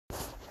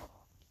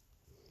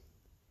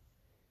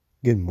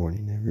Good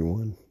morning,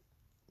 everyone.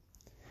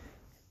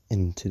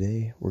 And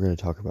today we're going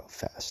to talk about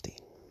fasting.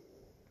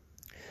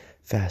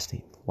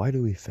 Fasting. Why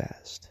do we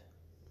fast?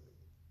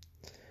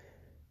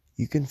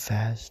 You can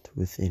fast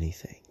with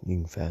anything. You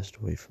can fast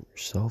away from your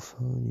cell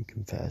phone. You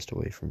can fast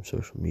away from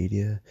social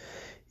media.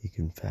 You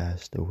can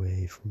fast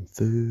away from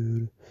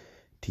food,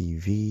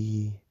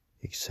 TV,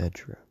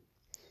 etc.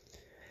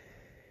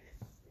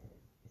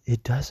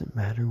 It doesn't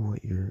matter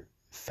what you're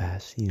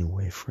fasting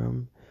away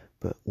from,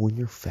 but when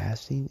you're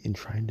fasting and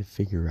trying to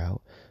figure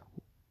out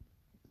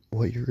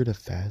what you're going to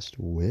fast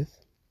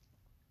with,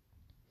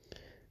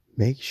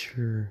 make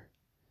sure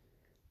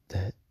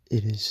that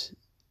it is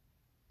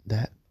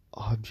that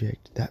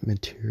object, that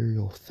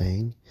material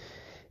thing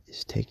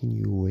is taking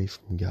you away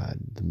from God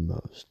the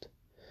most.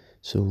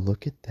 So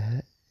look at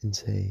that and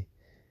say,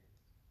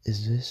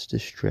 is this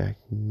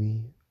distracting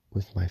me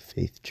with my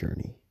faith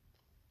journey?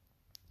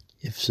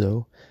 If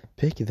so,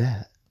 pick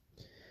that.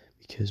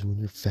 Because when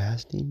you're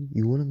fasting,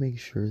 you want to make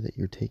sure that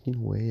you're taking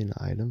away an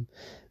item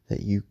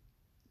that you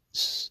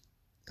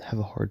have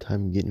a hard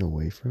time getting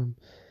away from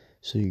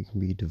so you can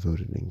be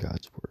devoted in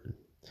God's word.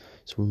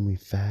 So when we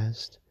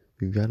fast,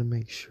 we've got to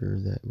make sure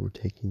that we're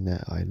taking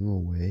that item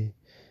away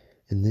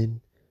and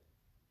then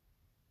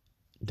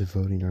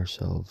devoting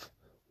ourselves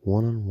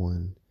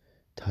one-on-one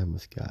time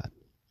with God.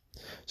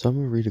 So I'm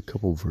going to read a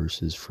couple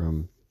verses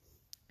from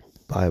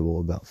the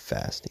Bible about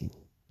fasting.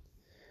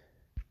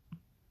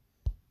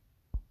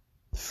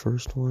 The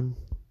first one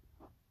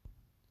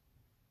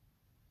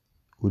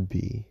would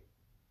be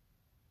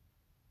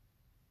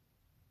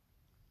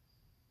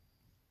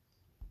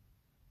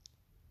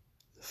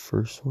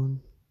Psalm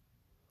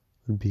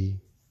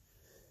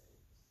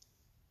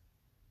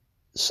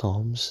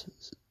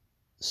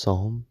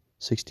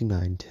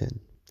 69:10.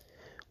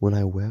 When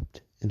I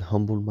wept and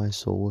humbled my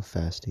soul with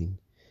fasting,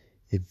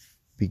 it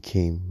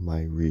became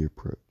my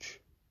reproach.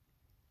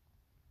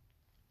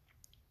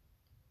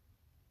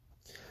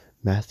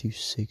 Matthew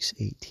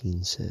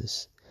 6:18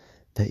 says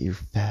that your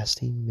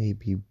fasting may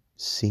be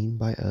seen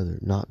by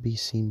others, not be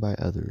seen by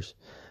others,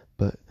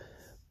 but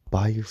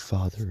by your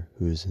Father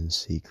who is in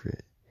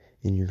secret,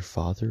 and your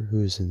Father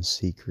who is in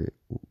secret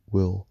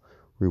will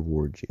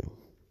reward you.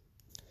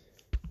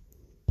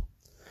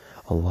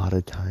 A lot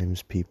of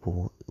times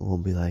people will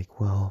be like,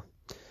 well,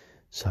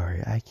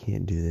 sorry, I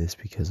can't do this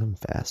because I'm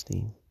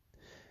fasting.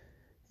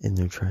 And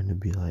they're trying to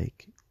be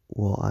like,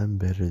 well, I'm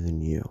better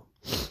than you.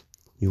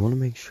 You want to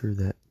make sure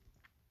that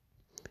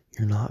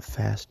you're not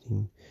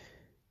fasting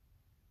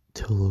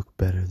to look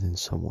better than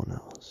someone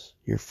else.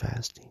 You're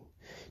fasting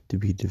to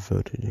be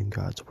devoted in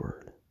God's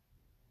word.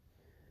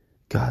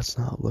 God's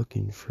not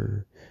looking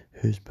for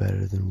who's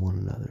better than one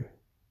another.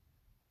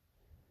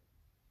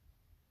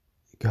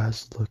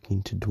 God's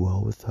looking to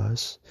dwell with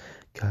us.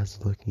 God's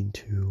looking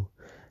to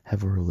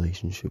have a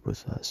relationship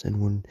with us.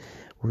 And when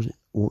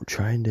we're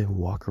trying to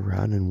walk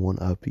around and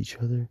one-up each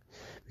other,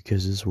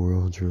 because this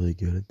world's really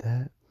good at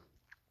that,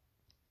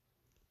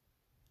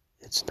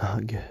 it's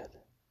not good.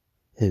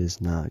 It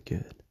is not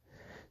good.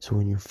 So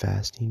when you're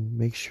fasting,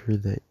 make sure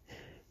that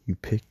you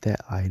pick that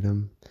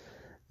item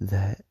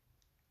that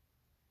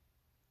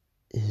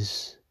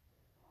is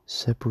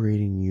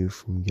separating you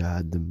from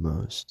God the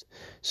most,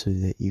 so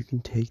that you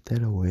can take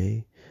that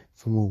away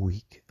from a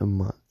week, a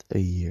month, a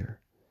year,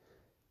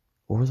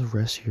 or the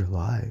rest of your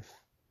life,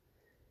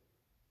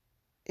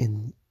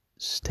 and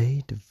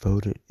stay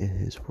devoted in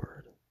His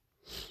word.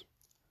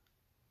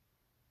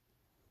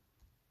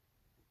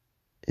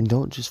 And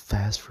don't just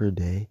fast for a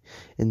day.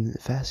 And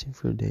fasting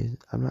for a day,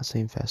 I'm not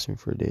saying fasting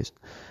for a day is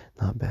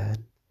not bad.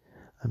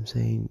 I'm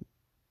saying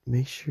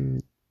make sure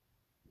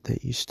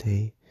that you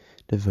stay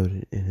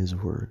devoted in His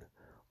word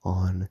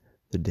on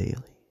the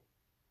daily.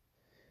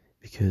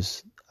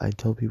 Because I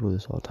tell people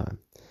this all the time.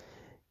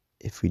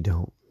 If we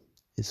don't,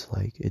 it's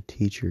like a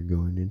teacher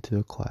going into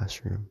a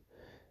classroom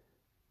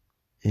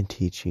and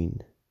teaching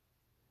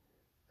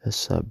a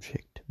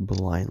subject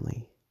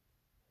blindly.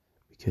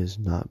 Because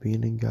not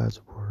being in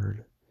God's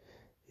word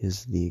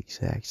is the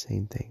exact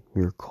same thing.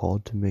 We are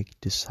called to make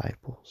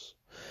disciples.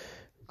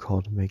 We're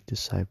called to make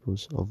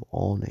disciples of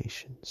all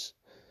nations.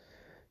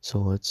 So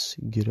let's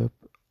get up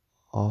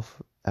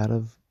out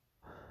of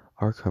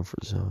our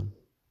comfort zone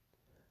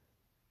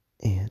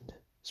and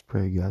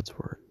spread God's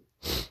word.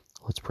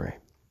 Let's pray.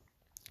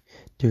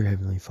 Dear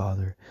Heavenly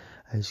Father,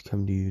 I just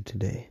come to you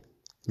today.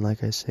 And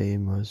like I say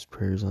in most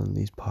prayers on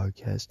these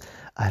podcasts,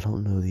 I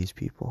don't know these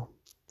people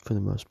for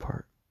the most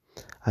part.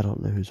 I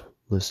don't know who's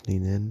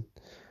listening in,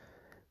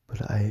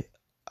 but I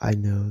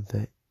know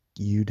that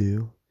you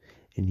do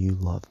and you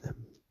love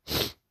them.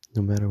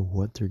 No matter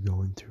what they're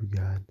going through,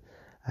 God,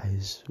 I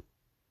just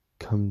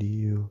come to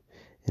you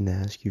and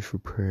ask you for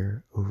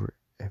prayer over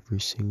every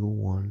single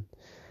one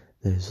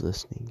that is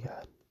listening,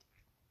 God.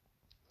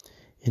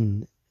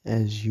 And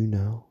as you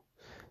know,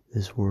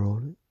 this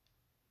world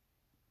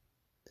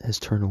has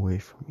turned away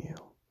from you.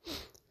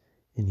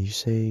 And you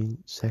say in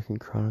 2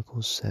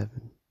 Chronicles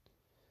 7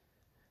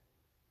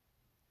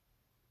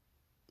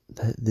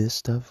 that this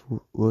stuff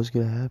was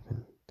going to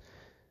happen.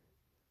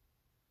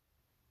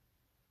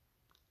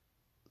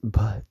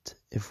 But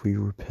if we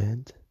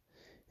repent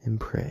and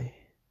pray,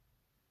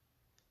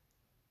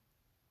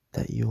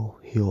 that you'll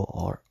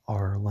heal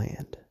our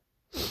land.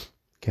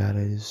 God,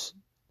 I just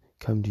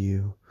come to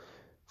you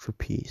for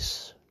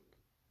peace.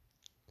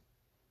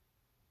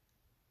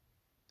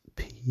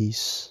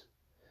 Peace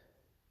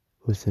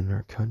within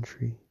our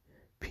country,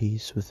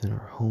 peace within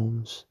our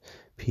homes,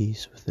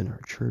 peace within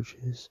our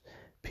churches,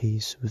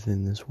 peace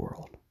within this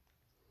world.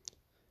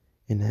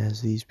 And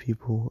as these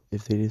people,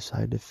 if they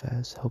decide to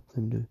fast, help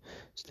them to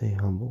stay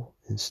humble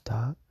and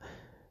stop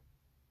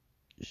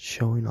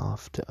showing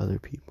off to other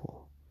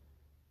people,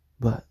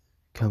 but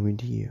coming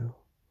to you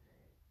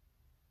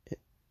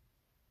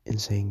and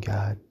saying,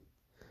 God,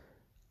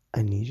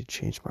 I need to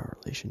change my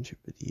relationship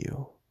with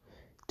you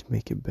to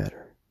make it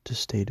better, to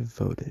stay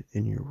devoted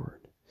in your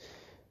word.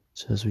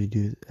 So as we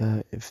do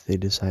that, if they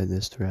decide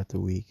this throughout the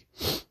week,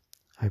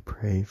 I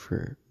pray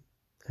for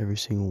every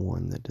single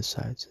one that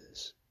decides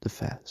this, to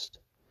fast.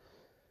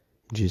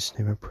 In Jesus'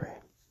 name I pray.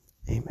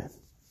 Amen.